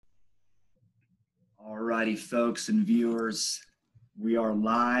righty, folks and viewers. We are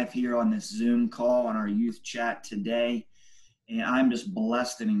live here on this Zoom call on our youth chat today. And I'm just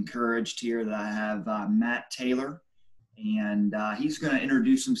blessed and encouraged here that I have Matt Taylor. And he's going to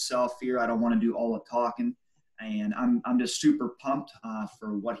introduce himself here. I don't want to do all the talking. And I'm just super pumped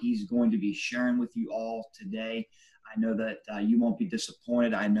for what he's going to be sharing with you all today. I know that you won't be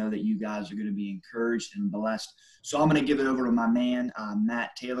disappointed. I know that you guys are going to be encouraged and blessed. So I'm going to give it over to my man,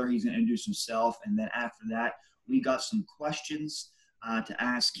 Matt Taylor. He's going to introduce himself. And then after that, we got some questions to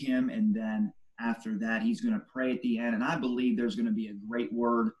ask him. And then after that, he's going to pray at the end. And I believe there's going to be a great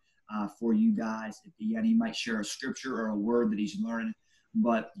word for you guys at the end. He might share a scripture or a word that he's learning,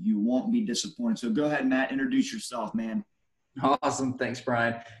 but you won't be disappointed. So go ahead, Matt, introduce yourself, man. Awesome. Thanks,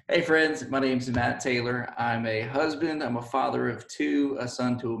 Brian. Hey, friends. My name's Matt Taylor. I'm a husband. I'm a father of two, a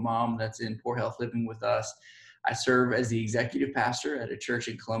son to a mom that's in poor health living with us. I serve as the executive pastor at a church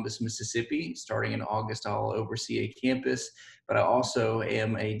in Columbus, Mississippi. Starting in August, I'll oversee a campus, but I also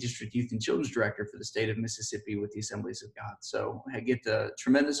am a district youth and children's director for the state of Mississippi with the Assemblies of God. So I get the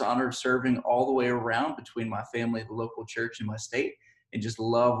tremendous honor of serving all the way around between my family, the local church, and my state, and just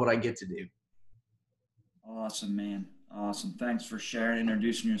love what I get to do. Awesome, man. Awesome. Thanks for sharing,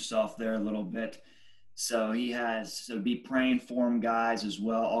 introducing yourself there a little bit. So be praying for him, guys, as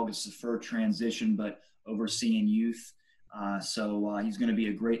well. August the 1st transition, but overseeing youth. So he's going to be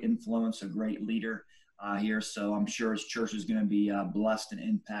a great influence, a great leader here. So I'm sure his church is going to be blessed and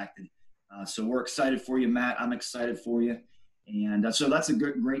impacted. So we're excited for you, Matt. I'm excited for you. And so that's a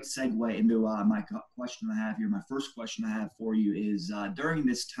great segue into my question I have here. My first question I have for you is during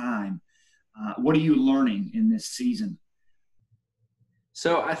this time, what are you learning in this season?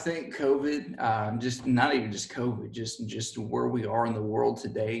 So I think COVID, just not even just COVID, just where we are in the world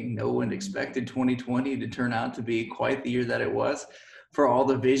today. No one expected 2020 to turn out to be quite the year that it was. For all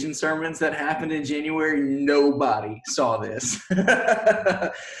the vision sermons that happened in January, nobody saw this.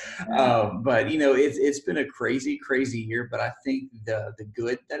 But it's been a crazy year. But I think the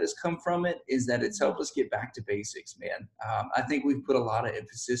good that has come from it is that it's helped us get back to basics, man. I think we've put a lot of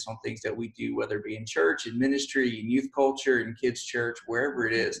emphasis on things that we do, whether it be in church, in ministry, in youth culture, in kids' church, wherever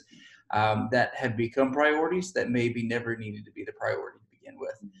it is, that have become priorities that maybe never needed to be the priority to begin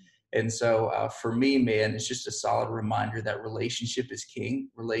with. And so for me, man, it's just a solid reminder that relationship is king.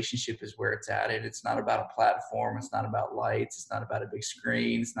 Relationship is where it's at. And it's not about a platform. It's not about lights. It's not about a big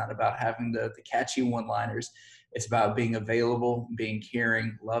screen. It's not about having the catchy one-liners. It's about being available, being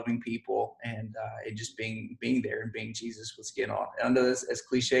caring, loving people, and just being there and being Jesus with skin on. And I know this, as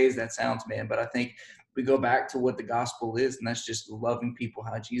cliche as that sounds, man, but I think we go back to what the gospel is, and that's just loving people,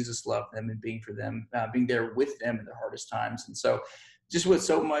 how Jesus loved them and being for them, being there with them in their hardest times. And so just with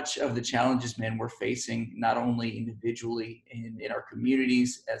so much of the challenges, man, we're facing not only individually in our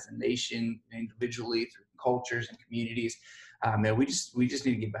communities as a nation, individually through cultures and communities, man, we just need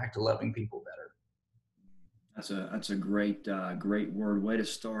to get back to loving people better. That's a great word, way to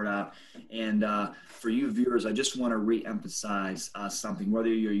start out. And for you viewers, I just want to reemphasize something. Whether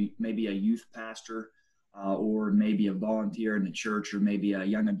you're maybe a youth pastor or maybe a volunteer in the church or maybe a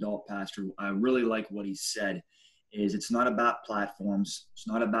young adult pastor, I really like what he said. It's not about platforms. It's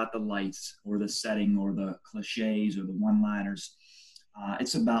not about the lights or the setting or the cliches or the one-liners.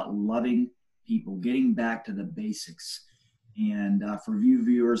 It's about loving people, getting back to the basics. And for you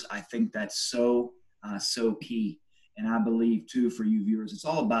viewers, I think that's so key. And I believe too, for you viewers, it's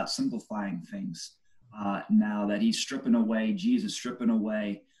all about simplifying things. Now that he's Jesus stripping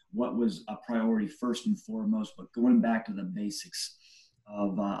away what was a priority first and foremost, but going back to the basics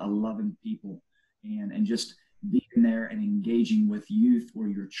of loving people and just being there and engaging with youth or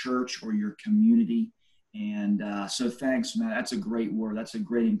your church or your community. And so thanks, Matt. That's a great word. That's a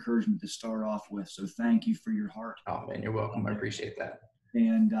great encouragement to start off with. So thank you for your heart. Oh, man, you're welcome. I appreciate that.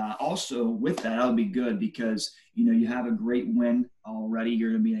 And also with that, that'll be good because, you have a great win already. You're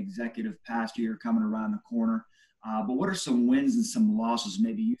going to be an executive pastor. You're coming around the corner. But what are some wins and some losses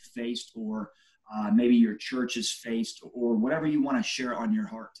maybe you faced or maybe your church has faced or whatever you want to share on your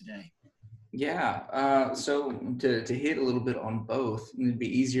heart today? Yeah. So to hit a little bit on both, it'd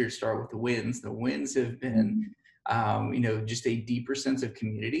be easier to start with the wins. The wins have been, just a deeper sense of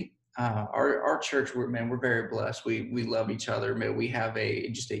community. Our church, we're very blessed. We love each other. Man, we have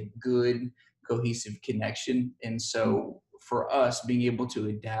just a good cohesive connection. And so for us being able to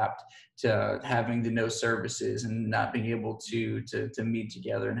adapt to having the no services and not being able to meet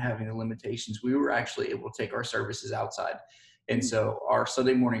together and having the limitations, we were actually able to take our services outside. And so our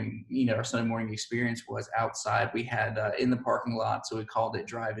Sunday morning experience was outside. We had in the parking lot, so we called it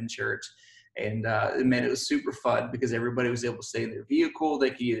drive-in church. And man, it was super fun because everybody was able to stay in their vehicle.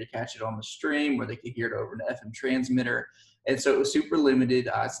 They could either catch it on the stream or they could hear it over an FM transmitter. And so it was super limited.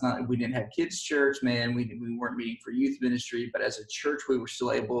 It's not, we didn't have kids church, man. We weren't meeting for youth ministry, but as a church, we were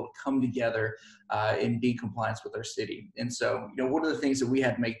still able to come together and be in compliance with our city. And so, one of the things that we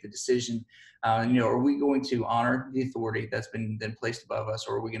had to make the decision, are we going to honor the authority that's been then placed above us,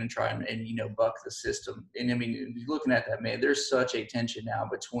 or are we going to try and buck the system? And I mean, looking at that, man, there's such a tension now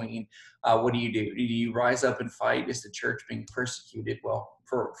between what do? Do you rise up and fight? Is the church being persecuted? Well,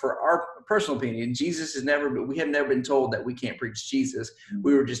 for our personal opinion, we have never been told that we can't preach Jesus.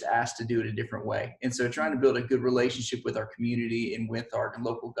 We were just asked to do it a different way. And so trying to build a good relationship with our community and with our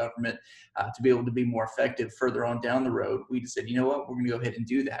local government to be able to be more effective further on down the road, we just said, you know what, we're going to go ahead and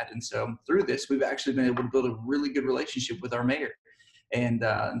do that. And so through this, we've actually been able to build a really good relationship with our mayor. And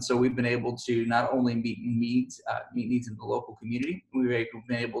so we've been able to not only meet needs in the local community, we've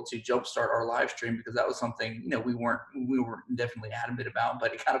been able to jumpstart our live stream because that was something, we weren't definitely adamant about,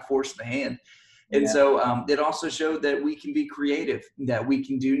 but it kind of forced the hand. And so it also showed that we can be creative, that we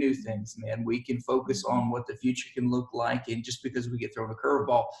can do new things, man. We can focus on what the future can look like. And just because we get thrown a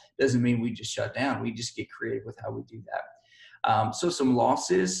curveball doesn't mean we just shut down. We just get creative with how we do that. So some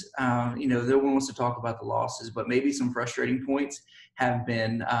losses, no one wants to talk about the losses, but maybe some frustrating points have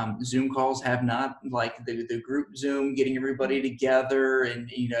been Zoom calls have not, like the group Zoom, getting everybody together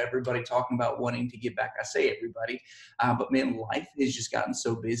and, everybody talking about wanting to get back. I say everybody, but man, life has just gotten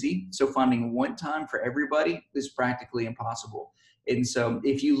so busy. So finding one time for everybody is practically impossible. And so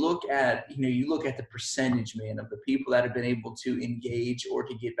if you look at, the percentage, man, of the people that have been able to engage or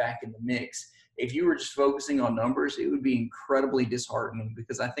to get back in the mix, if you were just focusing on numbers, it would be incredibly disheartening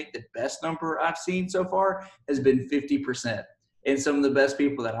because I think the best number I've seen so far has been 50%. And some of the best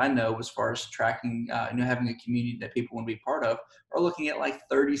people that I know as far as tracking, having a community that people want to be part of are looking at like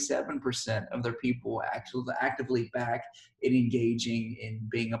 37% of their people actually actively back and engaging and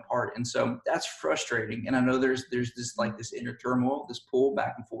being a part. And so that's frustrating. And I know there's this inner turmoil, this pull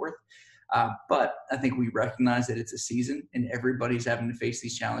back and forth. But I think we recognize that it's a season and everybody's having to face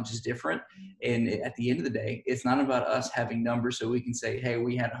these challenges different. And at the end of the day, it's not about us having numbers so we can say, hey,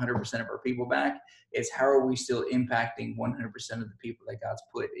 we had 100% of our people back. It's how are we still impacting 100% of the people that God's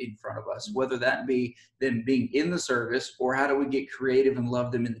put in front of us, whether that be them being in the service or how do we get creative and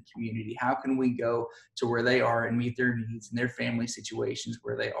love them in the community? How can we go to where they are and meet their needs and their family situations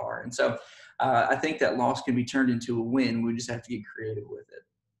where they are? And so I think that loss can be turned into a win. We just have to get creative with it.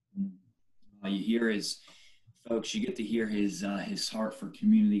 You hear you get to hear his heart for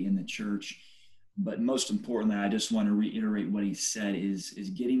community in the church. But most importantly, I just want to reiterate what he said is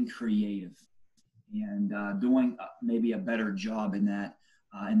getting creative and doing maybe a better job in that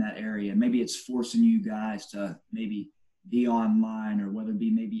area. Maybe it's forcing you guys to maybe be online, or whether it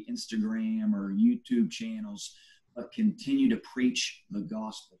be maybe Instagram or YouTube channels, but continue to preach the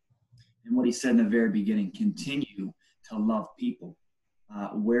gospel. And what he said in the very beginning, continue to love people.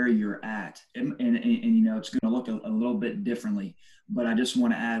 Where you're at. And it's going to look a little bit differently, but I just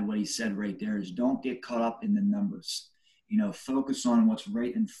want to add what he said right there is don't get caught up in the numbers. Focus on what's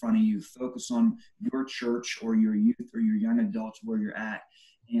right in front of you. Focus on your church or your youth or your young adults where you're at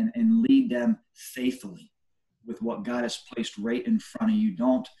and lead them faithfully with what God has placed right in front of you.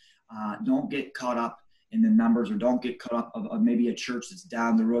 Don't get caught up in the numbers, or don't get caught up of maybe a church that's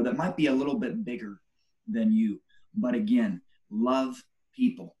down the road that might be a little bit bigger than you. But again, love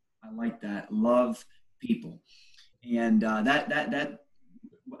people. I like that. Love people. And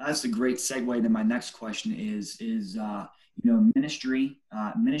that's a great segue to my next question is ministry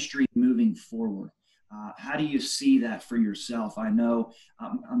moving forward. How do you see that for yourself? I know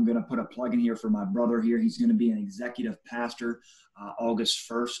I'm going to put a plug in here for my brother here. He's going to be an executive pastor August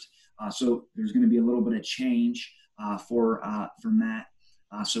 1st. So there's going to be a little bit of change for Matt.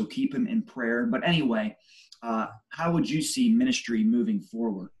 So keep him in prayer. But anyway, how would you see ministry moving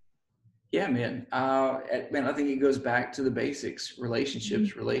forward? Yeah, man. I think it goes back to the basics: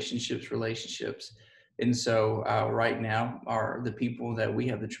 relationships. And so right now are the people that we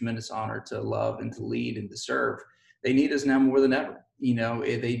have the tremendous honor to love and to lead and to serve. They need us now more than ever.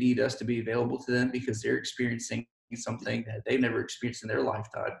 They need us to be available to them because they're experiencing something that they've never experienced in their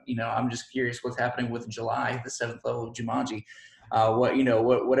lifetime. I'm just curious what's happening with July, the 7th level of Jumanji.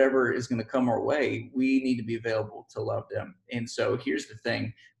 Whatever is going to come our way, we need to be available to love them. And so here's the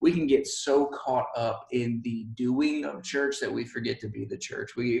thing: we can get so caught up in the doing of church that we forget to be the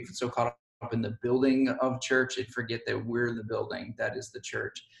church. We get so caught up in the building of church and forget that we're the building that is the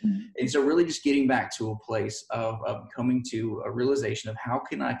church. Mm-hmm. And so really just getting back to a place of coming to a realization of how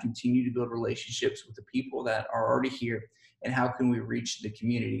can I continue to build relationships with the people that are already here, and how can we reach the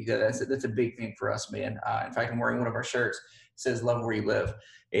community? That's a big thing for us, man. In fact, I'm wearing one of our shirts. It says "Love where you live,"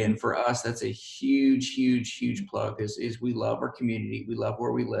 and for us, that's a huge, huge, huge plug. Is we love our community, we love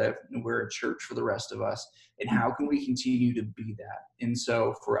where we live, and we're a church for the rest of us. And how can we continue to be that? And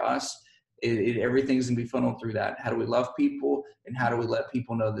so for us, everything's going to be funneled through that. How do we love people, and how do we let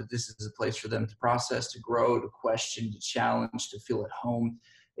people know that this is a place for them to process, to grow, to question, to challenge, to feel at home?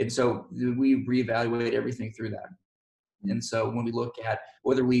 And so we reevaluate everything through that. And so when we look at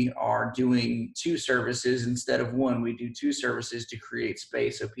whether we are doing 2 services instead of 1, we do 2 services to create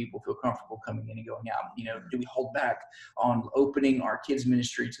space so people feel comfortable coming in and going out. You know, do we hold back on opening our kids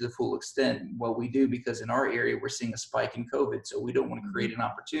ministry to the full extent? Well, we do, because in our area, we're seeing a spike in COVID. So we don't want to create an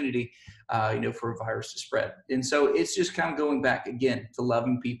opportunity, for a virus to spread. And so it's just kind of going back again to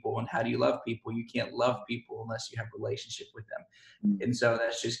loving people. And how do you love people? You can't love people unless you have a relationship with them. And so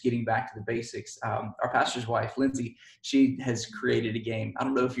that's just getting back to the basics. Our pastor's wife, Lindsay, she has created a game. I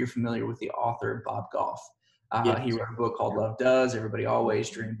don't know if you're familiar with the author, Bob Goff. Yes. He wrote a book called Love Does, Everybody Always,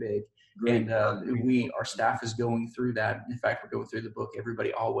 Dream Big. Great. And our staff is going through that. In fact, we're going through the book,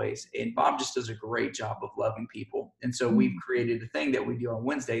 Everybody Always. And Bob just does a great job of loving people. And so we've created a thing that we do on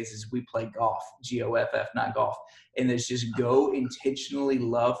Wednesdays is we play golf, GOFF, not golf. And it's just go intentionally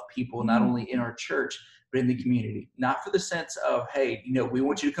love people, not only in our church, but in the community. Not for the sense of, hey, we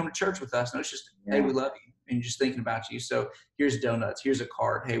want you to come to church with us. No, it's just, hey, we love you. And just thinking about you. So here's donuts, here's a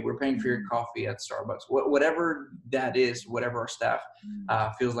card. Hey, we're paying for your coffee at Starbucks. Whatever that is, whatever our staff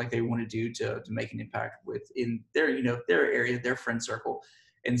feels like they want to do to make an impact in their, their area, their friend circle.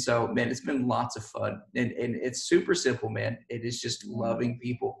 And so, man, it's been lots of fun. And it's super simple, man. It is just loving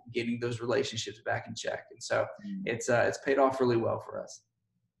people, getting those relationships back in check. And so it's paid off really well for us.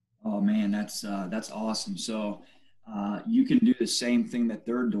 Oh man, that's awesome. So you can do the same thing that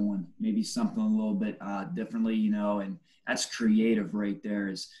they're doing, maybe something a little bit differently, and that's creative right there,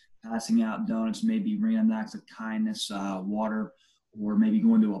 is passing out donuts, maybe random acts of kindness, water, or maybe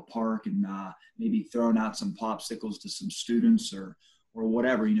going to a park and maybe throwing out some popsicles to some students or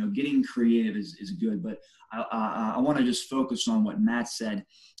whatever. Getting creative is good. But I want to just focus on what Matt said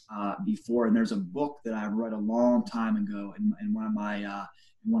before. And there's a book that I read a long time ago in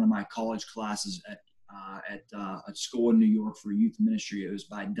one of my college classes at school in New York for youth ministry. It was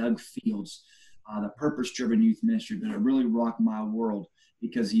by Doug Fields, the Purpose-Driven Youth Ministry. But it really rocked my world,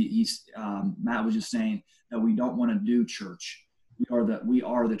 because Matt was just saying that we don't want to do church. We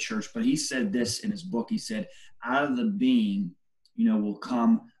are the church. But he said this in his book. He said, out of the being, will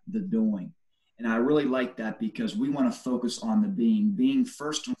come the doing. And I really like that, because we want to focus on the being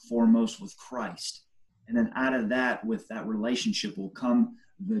first and foremost with Christ. And then out of that, with that relationship, will come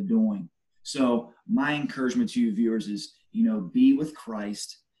the doing. So my encouragement to you viewers is, be with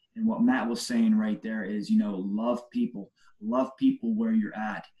Christ. And what Matt was saying right there is, love people where you're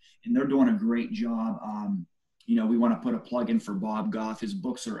at. And they're doing a great job. We want to put a plug in for Bob Goff. His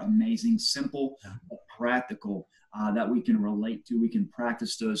books are amazing, simple, but practical, that we can relate to. We can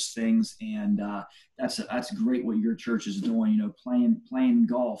practice those things. And that's great what your church is doing, playing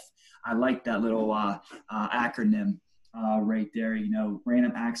golf. I like that little acronym. Right there,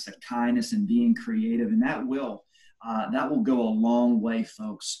 random acts of kindness and being creative, and that will go a long way,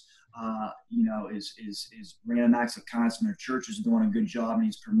 folks. Is random acts of kindness, and their church is doing a good job, and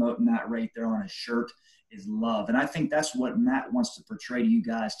he's promoting that right there on his shirt, is love. And I think that's what Matt wants to portray to you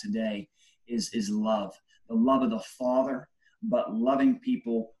guys today is love, the love of the Father, but loving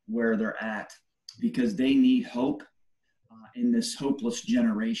people where they're at, because they need hope in this hopeless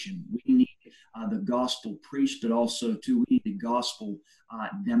generation. We need the gospel preached, but also too, we need the gospel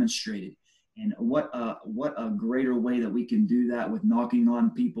demonstrated. And what a greater way that we can do that, with knocking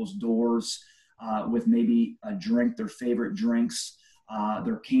on people's doors, with maybe a drink, their favorite drinks,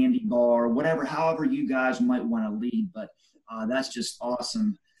 their candy bar, whatever, however you guys might want to lead. But that's just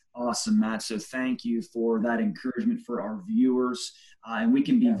awesome, Matt. So thank you for that encouragement for our viewers, and we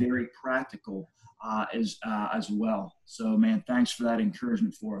can be very practical as well. So, man, thanks for that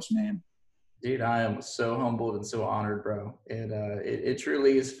encouragement for us, man. Dude, I am so humbled and so honored, bro. And it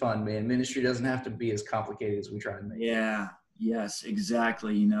truly is fun, man. Ministry doesn't have to be as complicated as we try to make it. Yeah, yes,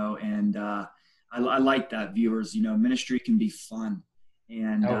 exactly. And I like that, viewers. Ministry can be fun.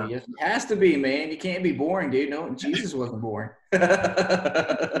 And yes, it has to be, man. You can't be boring, dude. No, Jesus wasn't boring.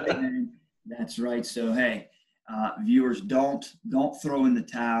 That's right. So, hey, viewers, don't throw in the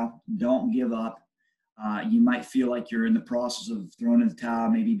towel. Don't give up. You might feel like you're in the process of throwing in the towel,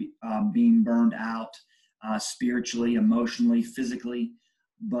 maybe being burned out spiritually, emotionally, physically.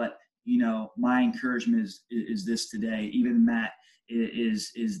 But, my encouragement is this today, even Matt,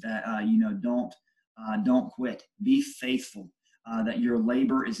 is that, don't Don't quit. Be faithful. That your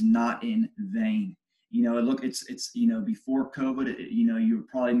labor is not in vain. Look, it's before COVID, you were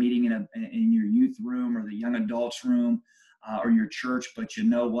probably meeting in your youth room or the young adults room or your church, but you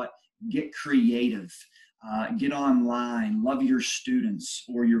know what? Get creative. Get online. Love your students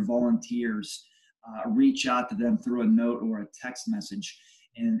or your volunteers. Reach out to them through a note or a text message,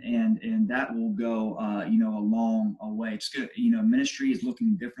 and that will go a long way. It's good. Ministry is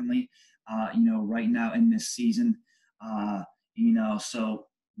looking differently right now in this season. So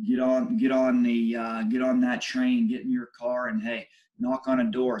get on that train, get in your car, and hey, knock on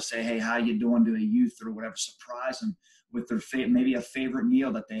a door, say, hey, how you doing, to a youth or whatever. Surprise them with their maybe a favorite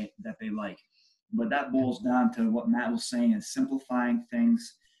meal that they like. But that boils down to what Matt was saying, is simplifying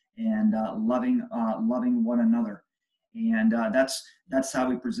things and loving one another. And that's how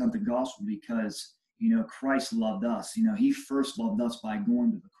we present the gospel, because Christ loved us. He first loved us by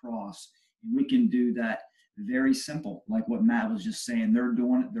going to the cross. And we can do that very simple, like what Matt was just saying. They're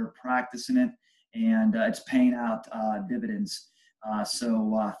doing it, they're practicing it, and it's paying out dividends.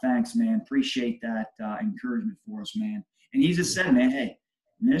 So thanks, man. Appreciate that encouragement for us, man. And he just said, man, hey,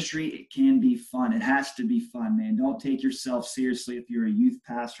 ministry, it can be fun. It has to be fun, man. Don't take yourself seriously if you're a youth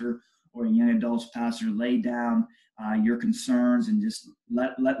pastor or a young adults pastor. Lay down your concerns and just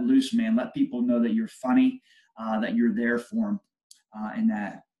let loose, man. Let people know that you're funny, that you're there for them, and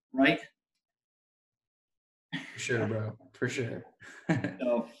that, right? For sure, bro. For sure.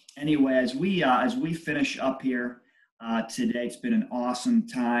 So anyway, as we finish up here today, it's been an awesome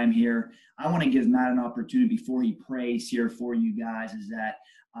time here. I want to give Matt an opportunity before he prays here for you guys, is that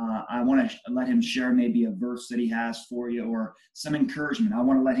I want to let him share maybe a verse that he has for you or some encouragement. I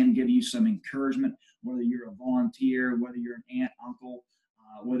want to let him give you some encouragement, whether you're a volunteer, whether you're an aunt, uncle,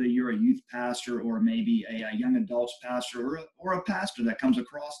 whether you're a youth pastor or maybe a young adults pastor or a pastor that comes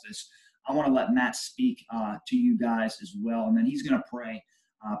across this. I want to let Matt speak to you guys as well, and then he's going to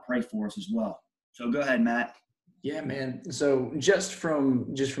pray for us as well. So go ahead, Matt. Yeah, man. So just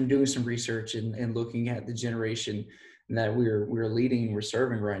from doing some research and looking at the generation that we're leading, we're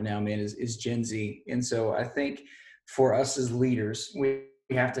serving right now, man, is Gen Z. And so I think for us as leaders, we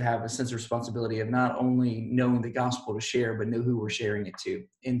have to have a sense of responsibility of not only knowing the gospel to share, but know who we're sharing it to.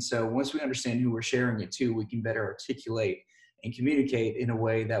 And so once we understand who we're sharing it to, we can better articulate and communicate in a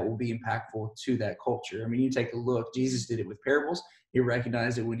way that will be impactful to that culture. I mean, you take a look, Jesus did it with parables. He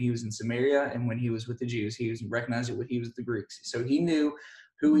recognized it when he was in Samaria, and when he was with the Jews, he recognized it when he was with the Greeks. So he knew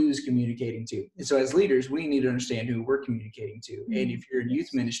who he was communicating to. And so as leaders, we need to understand who we're communicating to. And if you're in youth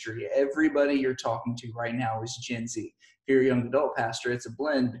ministry, everybody you're talking to right now is Gen Z. If you're a young adult pastor, it's a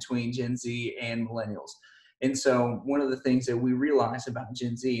blend between Gen Z and millennials. And so one of the things that we realize about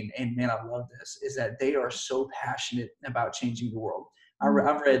Gen Z, and man, I love this, is that they are so passionate about changing the world.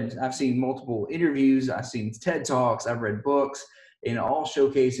 I've seen multiple interviews, I've seen TED Talks, I've read books, and all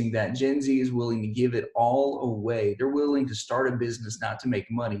showcasing that Gen Z is willing to give it all away. They're willing to start a business not to make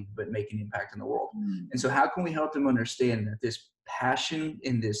money, but make an impact in the world. And so how can we help them understand that this passion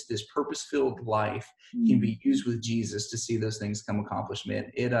in this purpose-filled life can be used with Jesus to see those things come accomplishment?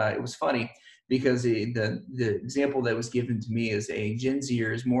 It was funny because the example that was given to me is a Gen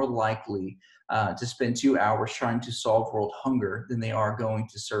Zer is more likely to spend 2 hours trying to solve world hunger than they are going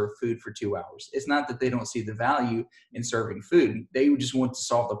to serve food for 2 hours. It's not that they don't see the value in serving food. They just want to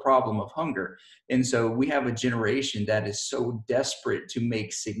solve the problem of hunger. And so we have a generation that is so desperate to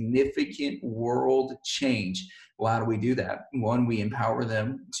make significant world change. Well, how do we do that? One, we empower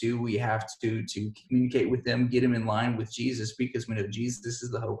them. Two, we have to communicate with them, get them in line with Jesus, because we know Jesus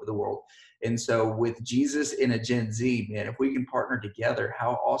is the hope of the world. And so with Jesus in a Gen Z, man, if we can partner together,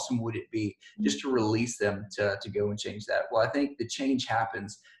 how awesome would it be just to release them to go and change that? Well, I think the change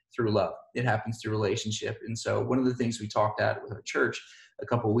happens through love. It happens through relationship. And so one of the things we talked at with our church a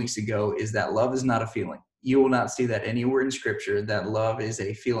couple of weeks ago is that love is not a feeling. You will not see that anywhere in scripture, that love is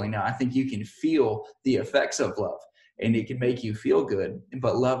a feeling. Now, I think you can feel the effects of love and it can make you feel good,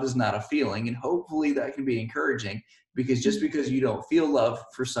 but love is not a feeling. And hopefully that can be encouraging, because just because you don't feel love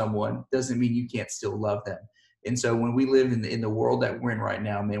for someone doesn't mean you can't still love them. And so when we live in the world that we're in right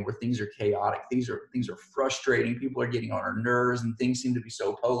now, man, where things are chaotic, things are frustrating, people are getting on our nerves, and things seem to be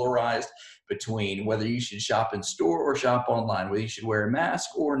so polarized between whether you should shop in store or shop online, whether you should wear a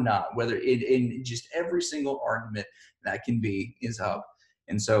mask or not, whether in just every single argument that can be is up.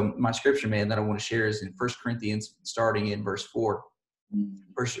 And so my scripture, man, that I want to share is in 1 Corinthians, starting in verse 4. Mm.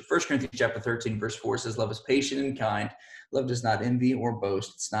 First Corinthians chapter 13, verse 4 says, love is patient and kind. Love does not envy or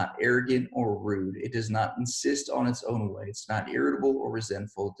boast. It's not arrogant or rude. It does not insist on its own way. It's not irritable or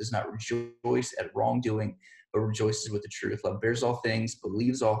resentful. It does not rejoice at wrongdoing, but rejoices with the truth. Love bears all things,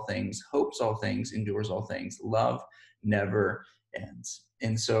 believes all things, hopes all things, endures all things. Love never ends.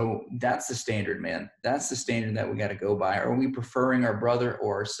 And so that's the standard, man. That's the standard that we got to go by. Are we preferring our brother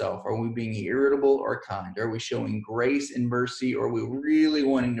or ourselves? Are we being irritable or kind? Are we showing grace and mercy, or are we really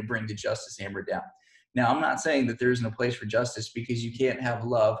wanting to bring the justice hammer down? Now, I'm not saying that there isn't a place for justice, because you can't have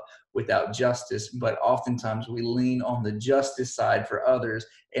love without justice, but oftentimes we lean on the justice side for others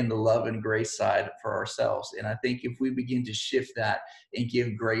and the love and grace side for ourselves. And I think if we begin to shift that and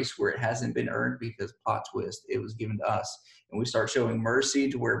give grace where it hasn't been earned, because plot twist, it was given to us, and we start showing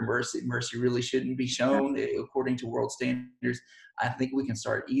mercy to where mercy really shouldn't be shown according to world standards, I think we can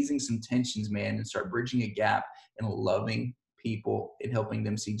start easing some tensions, man, and start bridging a gap and loving people and helping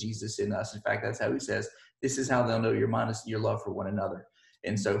them see Jesus in us. In fact, that's how he says, this is how they'll know your mind is your love for one another.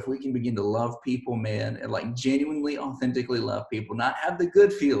 And so if we can begin to love people, man, and like genuinely, authentically love people, not have the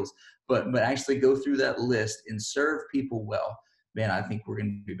good feels, but actually go through that list and serve people well, man, I think we're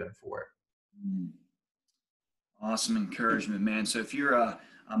going to be better for it. Mm. Awesome encouragement, man. So if you're a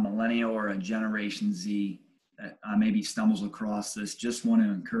millennial or a Generation Z that maybe stumbles across this, just want to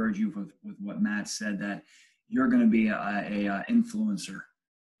encourage you with what Matt said, that you're going to be a influencer.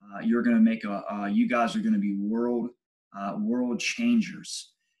 You're going to make you guys are going to be world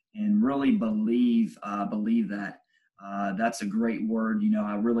changers, and really believe that. That's a great word. You know,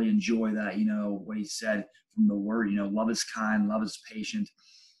 I really enjoy that. You know, what he said from the word, you know, love is kind, love is patient.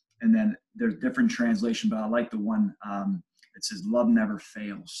 And then there's different translation, but I like the one that says love never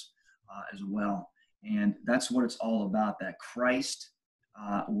fails as well. And that's what it's all about, that Christ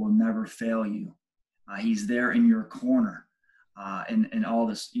will never fail you. He's there in your corner. And all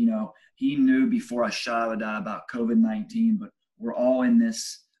this, you know, he knew before a shot would die about COVID-19, but we're all in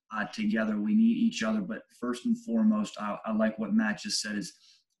this together. We need each other. But first and foremost, I like what Matt just said, is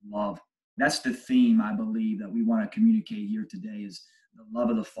love. That's the theme, I believe, that we want to communicate here today, is the love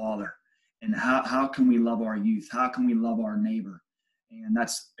of the Father. And how can we love our youth? How can we love our neighbor? And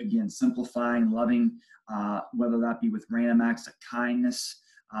that's, again, simplifying, loving, whether that be with random acts of kindness,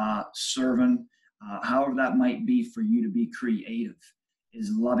 serving, however that might be for you to be creative, is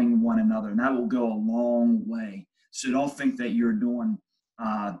loving one another. And that will go a long way. So don't think that you're doing,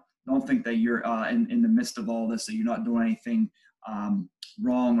 don't think that you're in the midst of all this, that you're not doing anything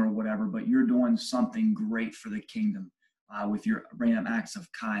wrong or whatever, but you're doing something great for the kingdom with your random acts of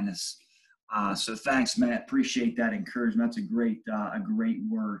kindness. So thanks, Matt. Appreciate that encouragement. That's a great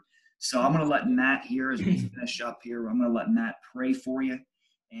word. So I'm going to let Matt here, as we finish up here, I'm going to let Matt pray for you.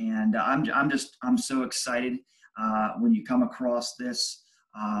 And I'm so excited when you come across this,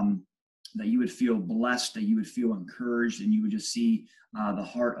 that you would feel blessed, that you would feel encouraged, and you would just see the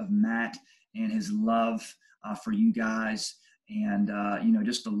heart of Matt and his love for you guys, and you know,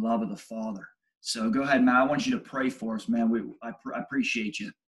 just the love of the Father. So go ahead, Matt. I want you to pray for us, man. I appreciate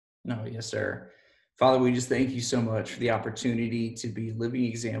you. No, yes, sir. Father, we just thank you so much for the opportunity to be a living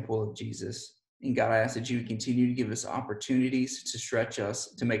example of Jesus. And God, I ask that you would continue to give us opportunities to stretch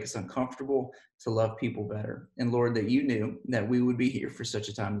us, to make us uncomfortable, to love people better. And Lord, that you knew that we would be here for such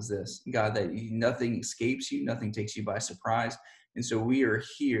a time as this. God, that nothing escapes you, nothing takes you by surprise. And so we are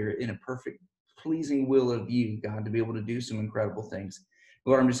here in a perfect, pleasing will of you, God, to be able to do some incredible things.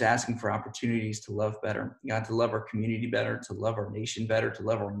 Lord, I'm just asking for opportunities to love better, God, to love our community better, to love our nation better, to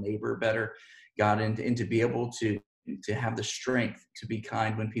love our neighbor better, God, and to be able to have the strength to be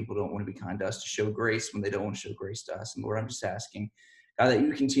kind when people don't want to be kind to us, to show grace when they don't want to show grace to us. And Lord, I'm just asking, God, that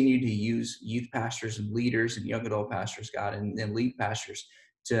you continue to use youth pastors and leaders and young adult pastors, God, and lead pastors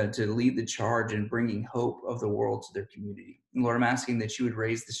to lead the charge in bringing hope of the world to their community. And Lord, I'm asking that you would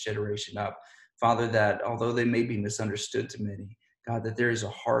raise this generation up, Father, that although they may be misunderstood to many, God, that there is a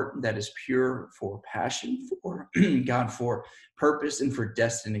heart that is pure for passion, for God, for purpose and for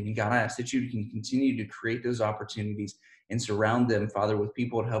destiny. And God, I ask that you can continue to create those opportunities and surround them, Father, with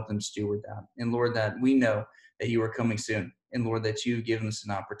people to help them steward that. And Lord, that we know that you are coming soon. And Lord, that you've given us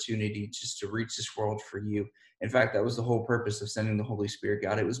an opportunity just to reach this world for you. In fact, that was the whole purpose of sending the Holy Spirit.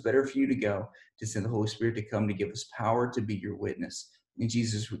 God, it was better for you to go, to send the Holy Spirit to come to give us power to be your witness. And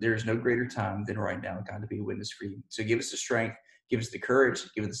Jesus, there is no greater time than right now, God, to be a witness for you. So give us the strength, give us the courage,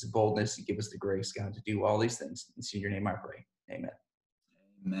 give us the boldness, and give us the grace, God, to do all these things. In your name I pray. Amen.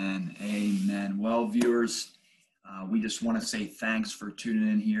 Amen. Amen. Well, viewers, we just want to say thanks for tuning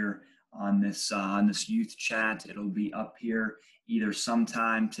in here on this youth chat. It'll be up here either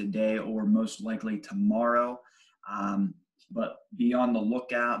sometime today or most likely tomorrow. but be on the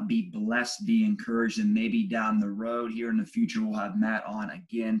lookout, be blessed, be encouraged, and maybe down the road here in the future, we'll have Matt on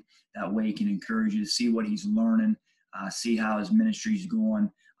again. That way he can encourage you to see what he's learning, see how his ministry is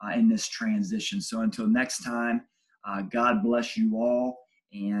going in this transition. So until next time, God bless you all,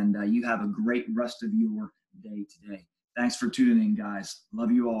 and you have a great rest of your day today. Thanks for tuning in, guys.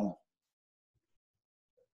 Love you all.